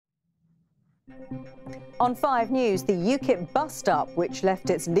On 5 News, the UKIP bust-up, which left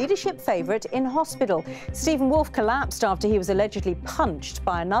its leadership favourite in hospital. Stephen Woolfe collapsed after he was allegedly punched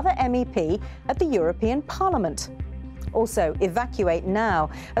by another MEP at the European Parliament. Also, evacuate now.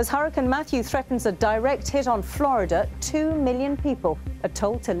 As Hurricane Matthew threatens a direct hit on Florida, 2 million people are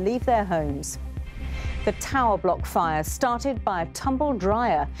told to leave their homes. The tower block fire started by a tumble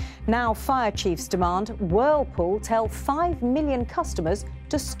dryer. Now fire chiefs demand Whirlpool tell 5 million customers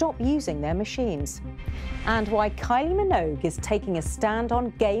to stop using their machines. And why Kylie Minogue is taking a stand on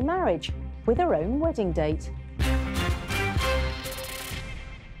gay marriage with her own wedding date.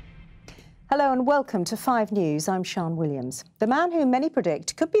 Hello and welcome to 5 News. I'm Sian Williams. The man who many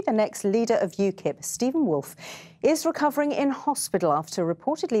predict could be the next leader of UKIP, Stephen Woolfe, is recovering in hospital after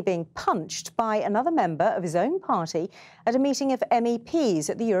reportedly being punched by another member of his own party at a meeting of MEPs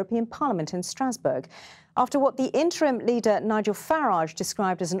at the European Parliament in Strasbourg. After what the interim leader Nigel Farage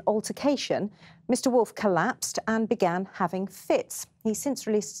described as an altercation, Mr Woolfe collapsed and began having fits. He's since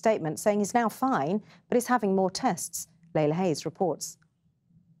released a statement saying he's now fine, but is having more tests. Layla Hayes reports.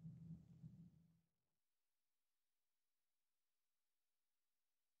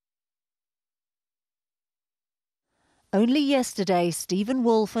 Only yesterday, Stephen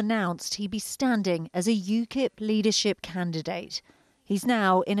Woolfe announced he'd be standing as a UKIP leadership candidate. He's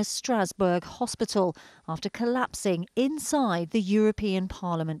now in a Strasbourg hospital after collapsing inside the European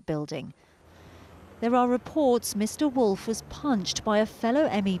Parliament building. There are reports Mr Woolfe was punched by a fellow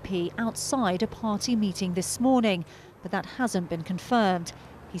MEP outside a party meeting this morning, but that hasn't been confirmed.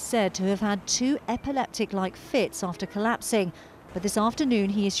 He's said to have had 2 epileptic-like fits after collapsing, but this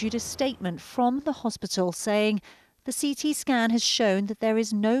afternoon he issued a statement from the hospital saying, "The CT scan has shown that there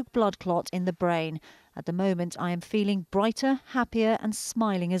is no blood clot in the brain. At the moment, I am feeling brighter, happier and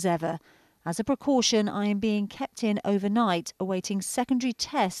smiling as ever. As a precaution, I am being kept in overnight, awaiting secondary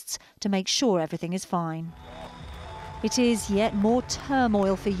tests to make sure everything is fine." It is yet more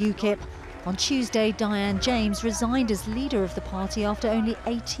turmoil for UKIP. On Tuesday, Diane James resigned as leader of the party after only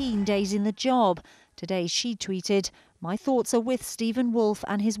 18 days in the job. Today, she tweeted, "My thoughts are with Stephen Woolfe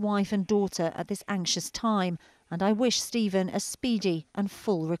and his wife and daughter at this anxious time, and I wish Stephen a speedy and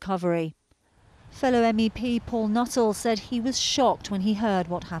full recovery." Fellow MEP Paul Nuttall said he was shocked when he heard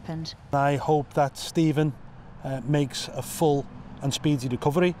what happened. I hope that Stephen makes a full and speedy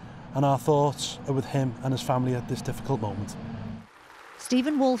recovery, and our thoughts are with him and his family at this difficult moment.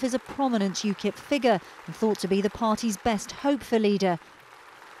 Stephen Woolfe is a prominent UKIP figure and thought to be the party's best hope for leader.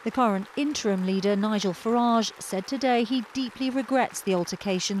 The current interim leader, Nigel Farage, said today he deeply regrets the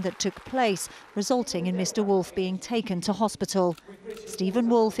altercation that took place, resulting in Mr Woolfe being taken to hospital. Stephen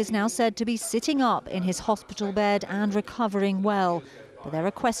Woolfe is now said to be sitting up in his hospital bed and recovering well. But there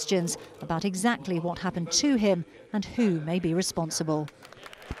are questions about exactly what happened to him and who may be responsible.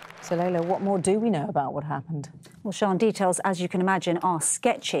 So, Layla, what more do we know about what happened? Well, Sian, details, as you can imagine, are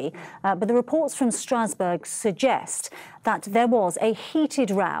sketchy, but the reports from Strasbourg suggest that there was a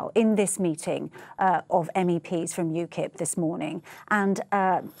heated row in this meeting of MEPs from UKIP this morning. And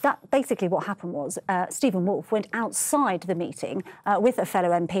that basically what happened was Stephen Woolfe went outside the meeting with a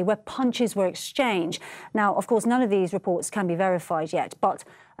fellow MP where punches were exchanged. Now, of course, none of these reports can be verified yet, but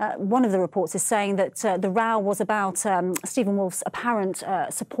one of the reports is saying that the row was about Stephen Woolfe's apparent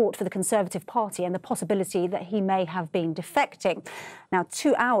support for the Conservative Party and the possibility that he may have been defecting. Now,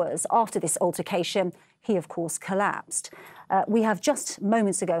 2 hours after this altercation, he, of course, collapsed. We have just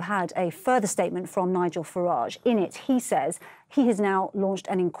moments ago had a further statement from Nigel Farage. In it, he says he has now launched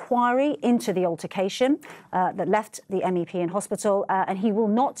an inquiry into the altercation that left the MEP in hospital, and he will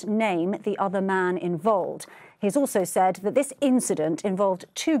not name the other man involved. He's also said that this incident involved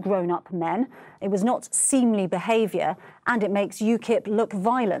 2 grown-up men. It was not seemly behaviour, and it makes UKIP look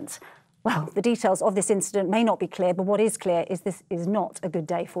violent. Well, the details of this incident may not be clear, but what is clear is this is not a good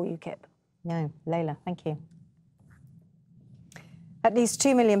day for UKIP. No. Layla, thank you. At least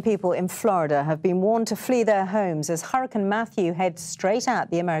 2 million people in Florida have been warned to flee their homes as Hurricane Matthew heads straight at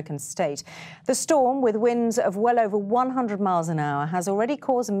the American state. The storm, with winds of well over 100 miles an hour, has already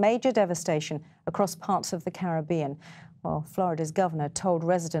caused major devastation across parts of the Caribbean. Well, Florida's governor told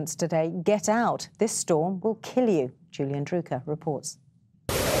residents today, "Get out. This storm will kill you." Julian Drucker reports.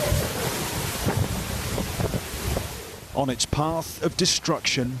 On its path of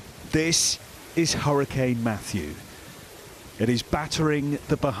destruction, this is Hurricane Matthew. It is battering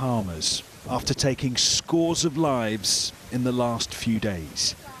the Bahamas after taking scores of lives in the last few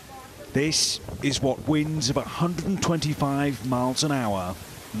days. This is what winds of 125 miles an hour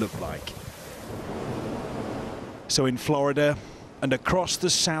look like. So in Florida and across the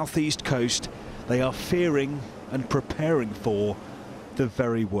southeast coast, they are fearing and preparing for the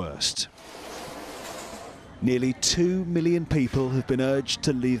very worst. Nearly 2 million people have been urged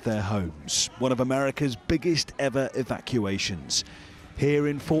to leave their homes, one of America's biggest ever evacuations. Here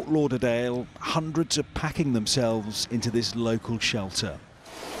in Fort Lauderdale, hundreds are packing themselves into this local shelter.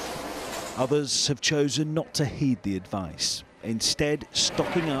 Others have chosen not to heed the advice, instead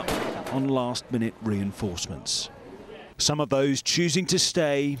stocking up on last-minute reinforcements. Some of those choosing to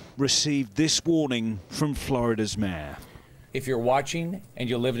stay received this warning from Florida's mayor. If you're watching and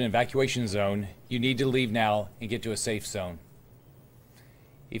you live in an evacuation zone, you need to leave now and get to a safe zone.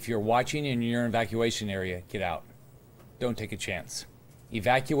 If you're watching and you're in an evacuation area, get out. Don't take a chance.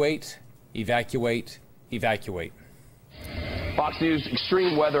 Evacuate, evacuate, evacuate. Fox News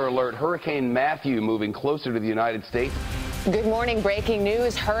extreme weather alert. Hurricane Matthew moving closer to the United States. Good morning. Breaking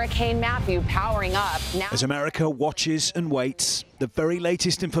news. Hurricane Matthew powering up. Now, as America watches and waits, the very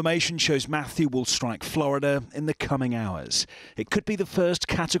latest information shows Matthew will strike Florida in the coming hours. It could be the first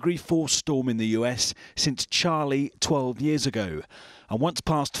Category 4 storm in the US since Charley 12 years ago. And once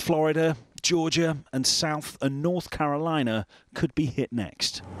past Florida, Georgia and South and North Carolina could be hit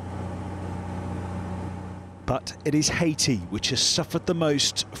next. But it is Haiti which has suffered the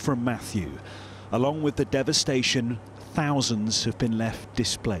most from Matthew. Along with the devastation, thousands have been left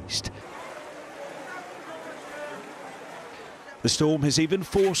displaced. The storm has even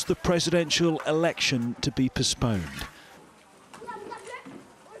forced the presidential election to be postponed.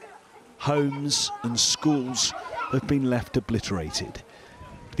 Homes and schools have been left obliterated.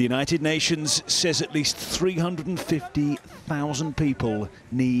 The United Nations says at least 350,000 people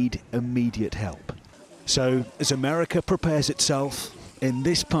need immediate help. So, as America prepares itself, in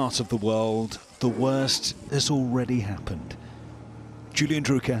this part of the world, the worst has already happened. Julian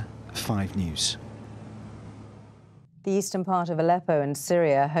Drucker, 5 News. The eastern part of Aleppo in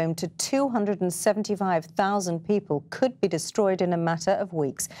Syria, home to 275,000 people, could be destroyed in a matter of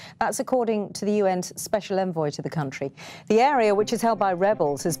weeks. That's according to the UN's special envoy to the country. The area, which is held by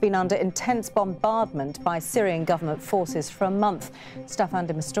rebels, has been under intense bombardment by Syrian government forces for a month. Staffan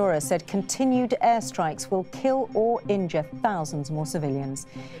de Mistura said continued airstrikes will kill or injure thousands more civilians.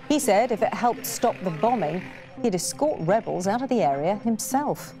 He said if it helped stop the bombing, he'd escort rebels out of the area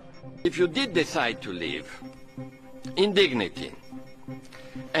himself. If you did decide to leave, in dignity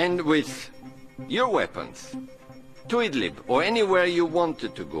and with your weapons to Idlib or anywhere you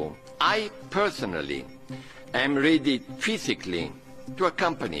wanted to go, I personally am ready physically to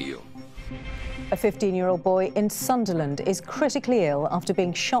accompany you. A 15-year-old boy in Sunderland is critically ill after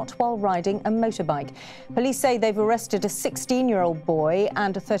being shot while riding a motorbike. Police say they've arrested a 16-year-old boy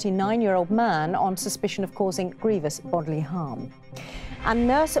and a 39-year-old man on suspicion of causing grievous bodily harm. And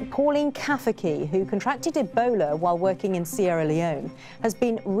nurse Pauline Kafaki, who contracted Ebola while working in Sierra Leone, has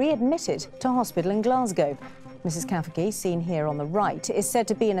been readmitted to hospital in Glasgow. Mrs. Kafaki, seen here on the right, is said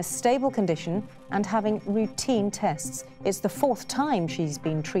to be in a stable condition and having routine tests. It's the 4th time she's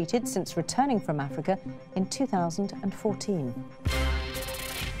been treated since returning from Africa in 2014.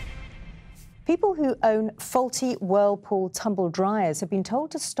 People who own faulty Whirlpool tumble dryers have been told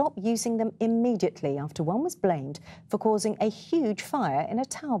to stop using them immediately after one was blamed for causing a huge fire in a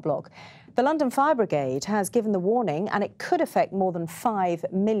tower block. The London Fire Brigade has given the warning, and it could affect more than 5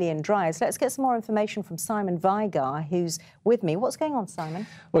 million dryers. Let's get some more information from Simon Vigar, who's with me. What's going on, Simon?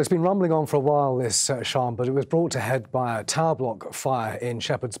 Well, it's been rumbling on for a while, this, Sian, but it was brought to head by a tower block fire in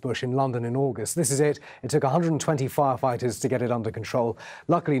Shepherd's Bush in London in August. This is it. It took 120 firefighters to get it under control.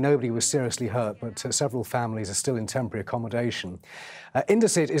 Luckily, nobody was seriously hurt, but several families are still in temporary accommodation.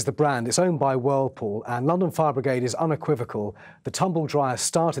 Indesit is the brand. It's owned by Whirlpool, and London Fire Brigade is unequivocal. The tumble dryer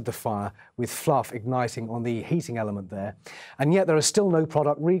started the fire with fluff igniting on the heating element there. And yet there are still no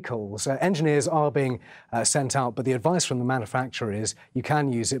product recalls. Engineers are being sent out, but the advice from the manufacturer is you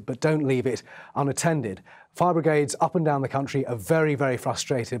can use it, but don't leave it unattended. Fire brigades up and down the country are very, very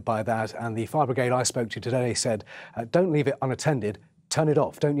frustrated by that. And the fire brigade I spoke to today said, don't leave it unattended, turn it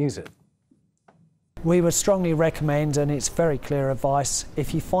off, don't use it. We would strongly recommend, and it's very clear advice,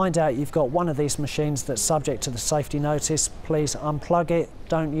 if you find out you've got one of these machines that's subject to the safety notice, please unplug it,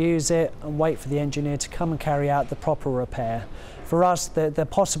 don't use it, and wait for the engineer to come and carry out the proper repair. For us, the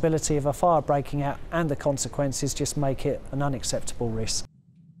possibility of a fire breaking out and the consequences just make it an unacceptable risk.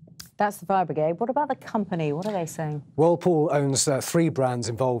 That's the Fire Brigade. What about the company? What are they saying? Whirlpool owns 3 brands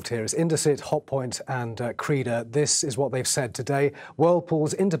involved here. It's Indesit, Hotpoint and Creda. This is what they've said today.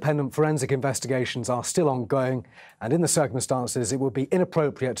 Whirlpool's independent forensic investigations are still ongoing, and in the circumstances, it would be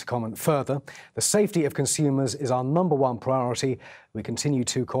inappropriate to comment further. The safety of consumers is our #1 priority. We continue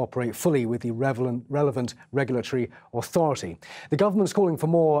to cooperate fully with the relevant regulatory authority. The government's calling for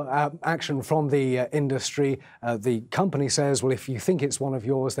more action from the industry. The company says, well, if you think it's one of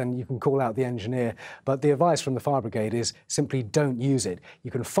yours, then you can call out the engineer. But the advice from the fire brigade is simply don't use it.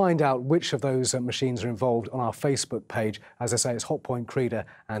 You can find out which of those machines are involved on our Facebook page. As I say, it's Hotpoint, Creda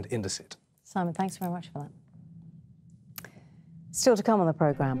and Indesit. Simon, thanks very much for that. Still to come on the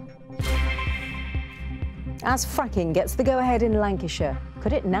programme. As fracking gets the go-ahead in Lancashire,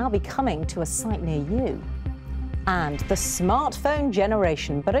 could it now be coming to a site near you? And the smartphone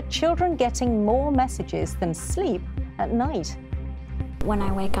generation, but are children getting more messages than sleep at night? When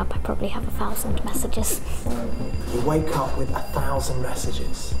I wake up, I probably have 1,000 messages. You wake up with 1,000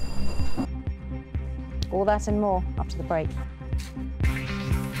 messages. All that and more after the break.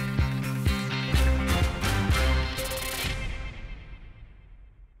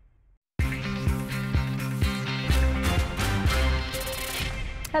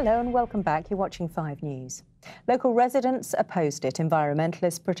 Hello and welcome back. You're watching 5 News. Local residents opposed it.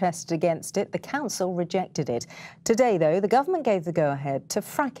 Environmentalists protested against it. The council rejected it. Today, though, the government gave the go-ahead to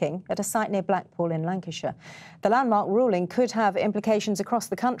fracking at a site near Blackpool in Lancashire. The landmark ruling could have implications across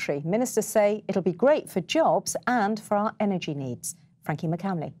the country. Ministers say it'll be great for jobs and for our energy needs. Frankie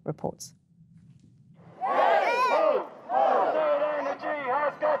McCamley reports.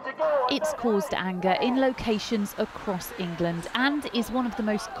 It's caused anger in locations across England and is one of the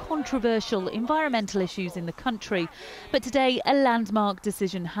most controversial environmental issues in the country. But today, a landmark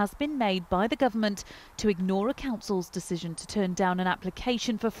decision has been made by the government to ignore a council's decision to turn down an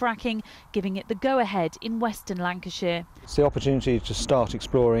application for fracking, giving it the go-ahead in Western Lancashire. It's the opportunity to start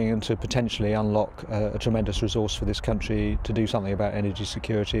exploring and to potentially unlock a tremendous resource for this country to do something about energy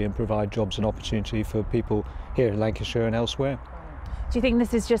security and provide jobs and opportunity for people here in Lancashire and elsewhere. Do you think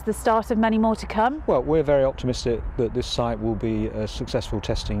this is just the start of many more to come? Well, we're very optimistic that this site will be a successful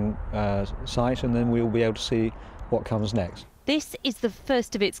testing site, and then we'll be able to see what comes next. This is the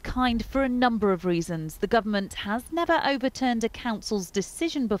first of its kind for a number of reasons. The government has never overturned a council's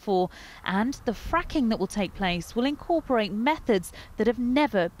decision before, and the fracking that will take place will incorporate methods that have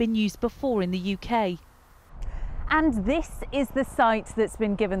never been used before in the UK. And this is the site that's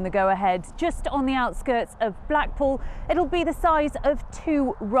been given the go-ahead, just on the outskirts of Blackpool. It'll be the size of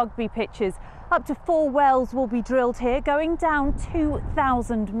 2 rugby pitches. Up to 4 wells will be drilled here, going down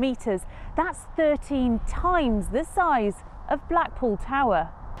 2,000 metres. That's 13 times the size of Blackpool Tower.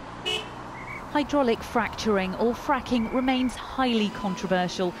 Hydraulic fracturing or fracking remains highly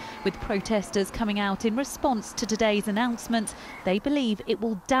controversial, with protesters coming out in response to today's announcement. They believe it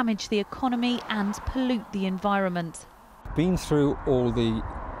will damage the economy and pollute the environment. Been through all the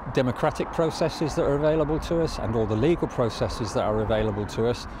democratic processes that are available to us and all the legal processes that are available to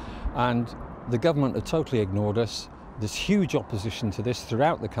us, and the government have totally ignored us. There's huge opposition to this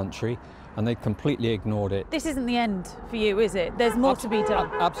throughout the country, and they completely ignored it. This isn't the end for you, is it? There's more to be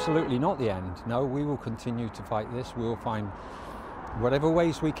done. Absolutely not the end. No, we will continue to fight this. We will find whatever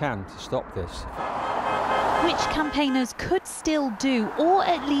ways we can to stop this. Which campaigners could still do, or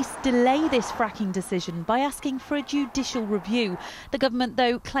at least delay this fracking decision by asking for a judicial review. The government,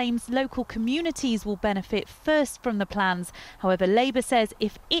 though, claims local communities will benefit first from the plans. However, Labour says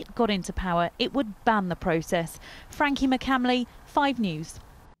if it got into power, it would ban the process. Frankie McCamley, 5 News.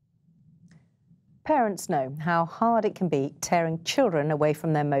 Parents know how hard it can be tearing children away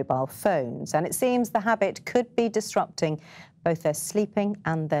from their mobile phones, and it seems the habit could be disrupting both their sleeping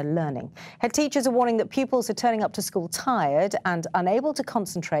and their learning. Head teachers are warning that pupils are turning up to school tired and unable to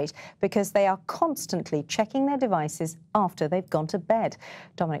concentrate because they are constantly checking their devices after they've gone to bed.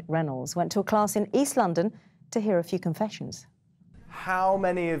 Dominic Reynolds went to a class in East London to hear a few confessions. How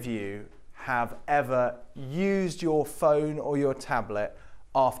many of you have ever used your phone or your tablet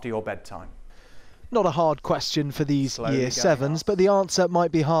after your bedtime? Not a hard question for these Year 7s, but the answer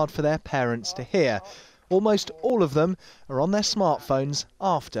might be hard for their parents to hear. Almost all of them are on their smartphones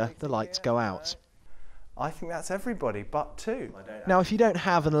after the lights go out. I think that's everybody but 2. Now, if you don't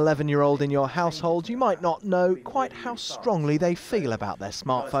have an 11-year-old in your household, you might not know quite how strongly they feel about their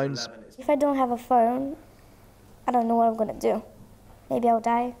smartphones. If I don't have a phone, I don't know what I'm going to do. Maybe I'll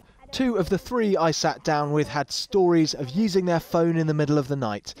die. 2 of the 3 I sat down with had stories of using their phone in the middle of the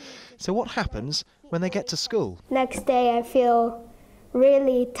night. So what happens when they get to school? Next day I feel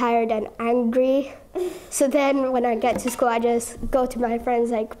really tired and angry. So then when I get to school, I just go to my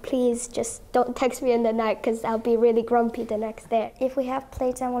friends like, please just don't text me in the night because I'll be really grumpy the next day. If we have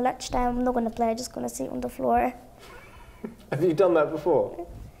playtime or lunchtime, I'm not going to play, I'm just going to sit on the floor. Have you done that before?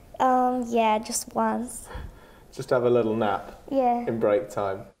 Yeah, just once. Just have a little nap? Yeah. In break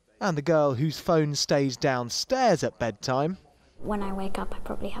time? And the girl whose phone stays downstairs at bedtime When I wake up, I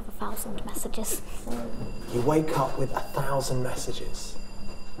probably have 1,000 messages. You wake up with 1,000 messages.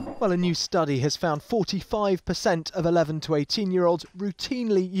 Well, a new study has found 45% of 11 to 18-year-olds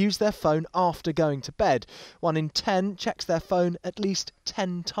routinely use their phone after going to bed. 1 in 10 checks their phone at least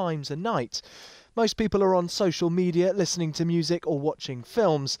 10 times a night. Most people are on social media, listening to music or watching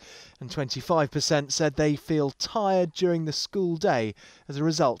films, and 25% said they feel tired during the school day as a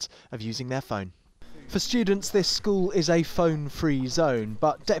result of using their phone. For students, this school is a phone-free zone,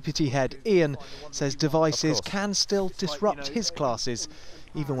 but Deputy Head Ian says devices can still disrupt his classes,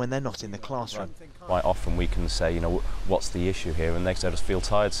 even when they're not in the classroom. Quite often we can say, you know, what's the issue here? And they say, I just feel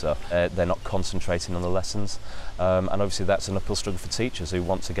tired, sir. They're not concentrating on the lessons. And obviously that's an uphill struggle for teachers who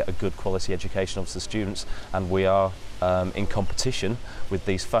want to get a good quality education of the students. And we are in competition with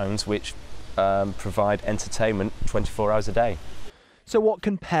these phones, which provide entertainment 24 hours a day. So what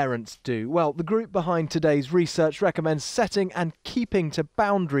can parents do? Well, the group behind today's research recommends setting and keeping to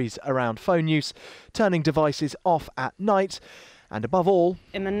boundaries around phone use, turning devices off at night, and above all,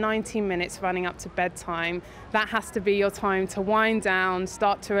 in the 90 minutes running up to bedtime, that has to be your time to wind down,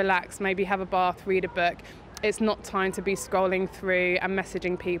 start to relax, maybe have a bath, read a book. It's not time to be scrolling through and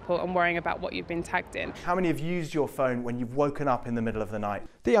messaging people and worrying about what you've been tagged in. How many have used your phone when you've woken up in the middle of the night?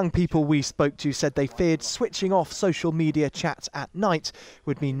 The young people we spoke to said they feared switching off social media chats at night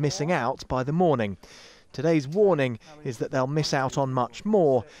would mean missing out by the morning. Today's warning is that they'll miss out on much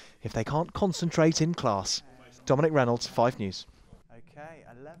more if they can't concentrate in class. Dominic Reynolds, 5 News.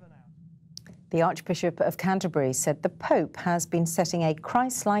 The Archbishop of Canterbury said the Pope has been setting a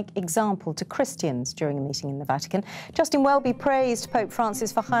Christ-like example to Christians during a meeting in the Vatican. Justin Welby praised Pope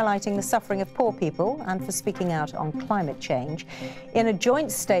Francis for highlighting the suffering of poor people and for speaking out on climate change. In a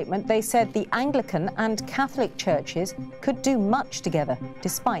joint statement, they said the Anglican and Catholic churches could do much together,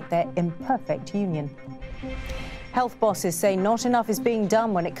 despite their imperfect union. Health bosses say not enough is being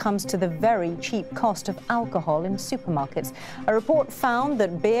done when it comes to the very cheap cost of alcohol in supermarkets. A report found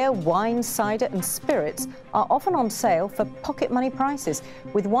that beer, wine, cider and spirits are often on sale for pocket money prices,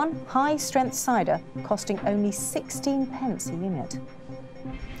 with one high-strength cider costing only 16 pence a unit.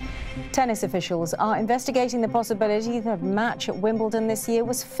 Tennis officials are investigating the possibility that a match at Wimbledon this year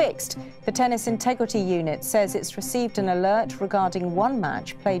was fixed. The Tennis Integrity Unit says it's received an alert regarding one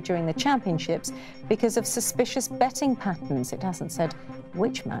match played during the championships because of suspicious betting patterns. It hasn't said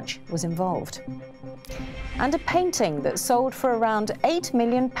which match was involved. And a painting that sold for around £8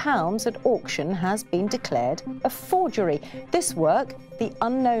 million at auction has been declared a forgery. This work, The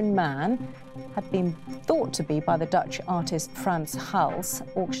Unknown Man, had been thought to be by the Dutch artist Frans Hals.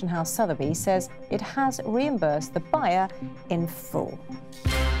 Auction house Sotheby's says it has reimbursed the buyer in full.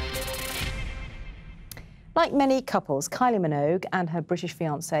 Like many couples, Kylie Minogue and her British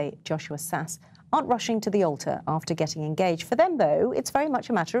fiancé Joshua Sass aren't rushing to the altar after getting engaged. For them, though, it's very much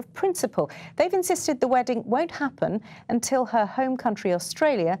a matter of principle. They've insisted the wedding won't happen until her home country,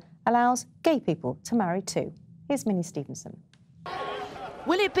 Australia, allows gay people to marry too. Here's Minnie Stevenson.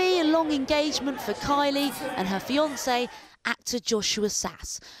 Will it be a long engagement for Kylie and her fiancé, actor Joshua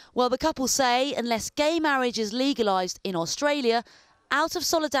Sass? Well, the couple say unless gay marriage is legalised in Australia, out of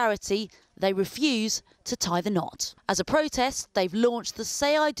solidarity, they refuse to tie the knot. As a protest, they've launched the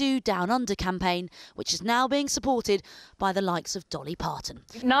Say I Do Down Under campaign, which is now being supported by the likes of Dolly Parton.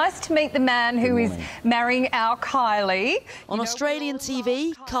 Nice to meet the man who is marrying our Kylie. On Australian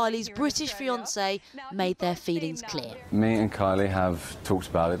TV, Kylie's British fiancé made their feelings clear. Me and Kylie have talked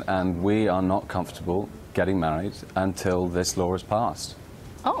about it, and we are not comfortable getting married until this law is passed.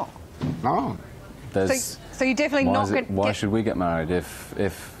 Oh. No. So you're definitely not going to... Why should we get married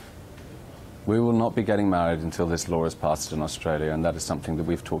if we will not be getting married until this law is passed in Australia, and that is something that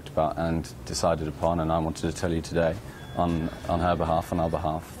we've talked about and decided upon, and I wanted to tell you today on her behalf, on our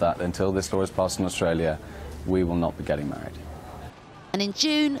behalf, that until this law is passed in Australia, we will not be getting married. And in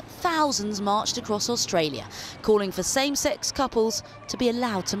June, thousands marched across Australia, calling for same-sex couples to be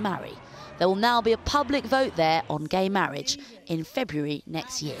allowed to marry. There will now be a public vote there on gay marriage in February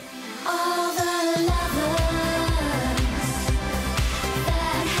next year. All the lovers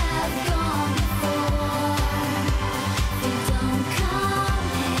that have gone before, they don't come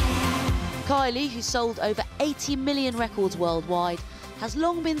Kylie, who sold over 80 million records worldwide, has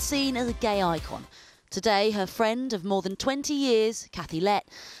long been seen as a gay icon. Today, her friend of more than 20 years, Kathy Lett,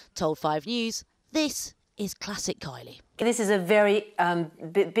 told 5 News, this is classic Kylie. This is a very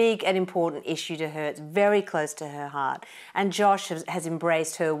big and important issue to her. It's very close to her heart. And Josh has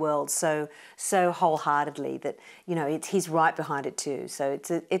embraced her world so wholeheartedly that, you know, he's right behind it too. So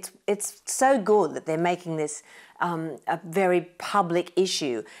it's so good that they're making this a very public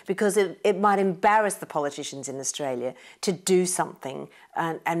issue, because it might embarrass the politicians in Australia to do something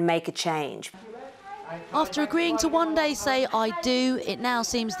and make a change. After agreeing to one day say "I do," it now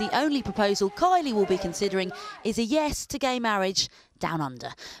seems the only proposal Kylie will be considering is a yes to gay marriage down under.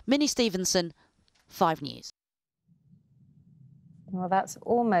 Minnie Stevenson, 5 News. Well, that's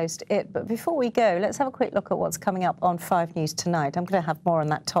almost it. But before we go, let's have a quick look at what's coming up on 5 News tonight. I'm going to have more on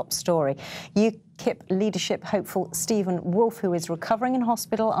that top story. UKIP leadership hopeful Stephen Woolfe, who is recovering in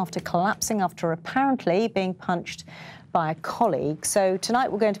hospital after collapsing after apparently being punched by a colleague. So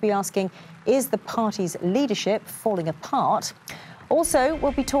tonight we're going to be asking, is the party's leadership falling apart? Also,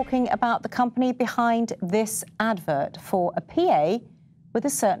 we'll be talking about the company behind this advert for a PA with a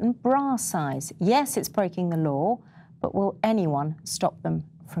certain bra size. Yes, it's breaking the law, but will anyone stop them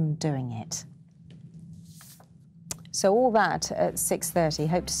from doing it? So all that at 6:30.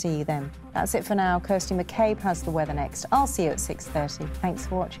 Hope to see you then. That's it for now. Kirsty McCabe has the weather next. I'll see you at 6:30. Thanks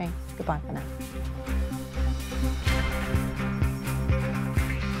for watching. Goodbye for now.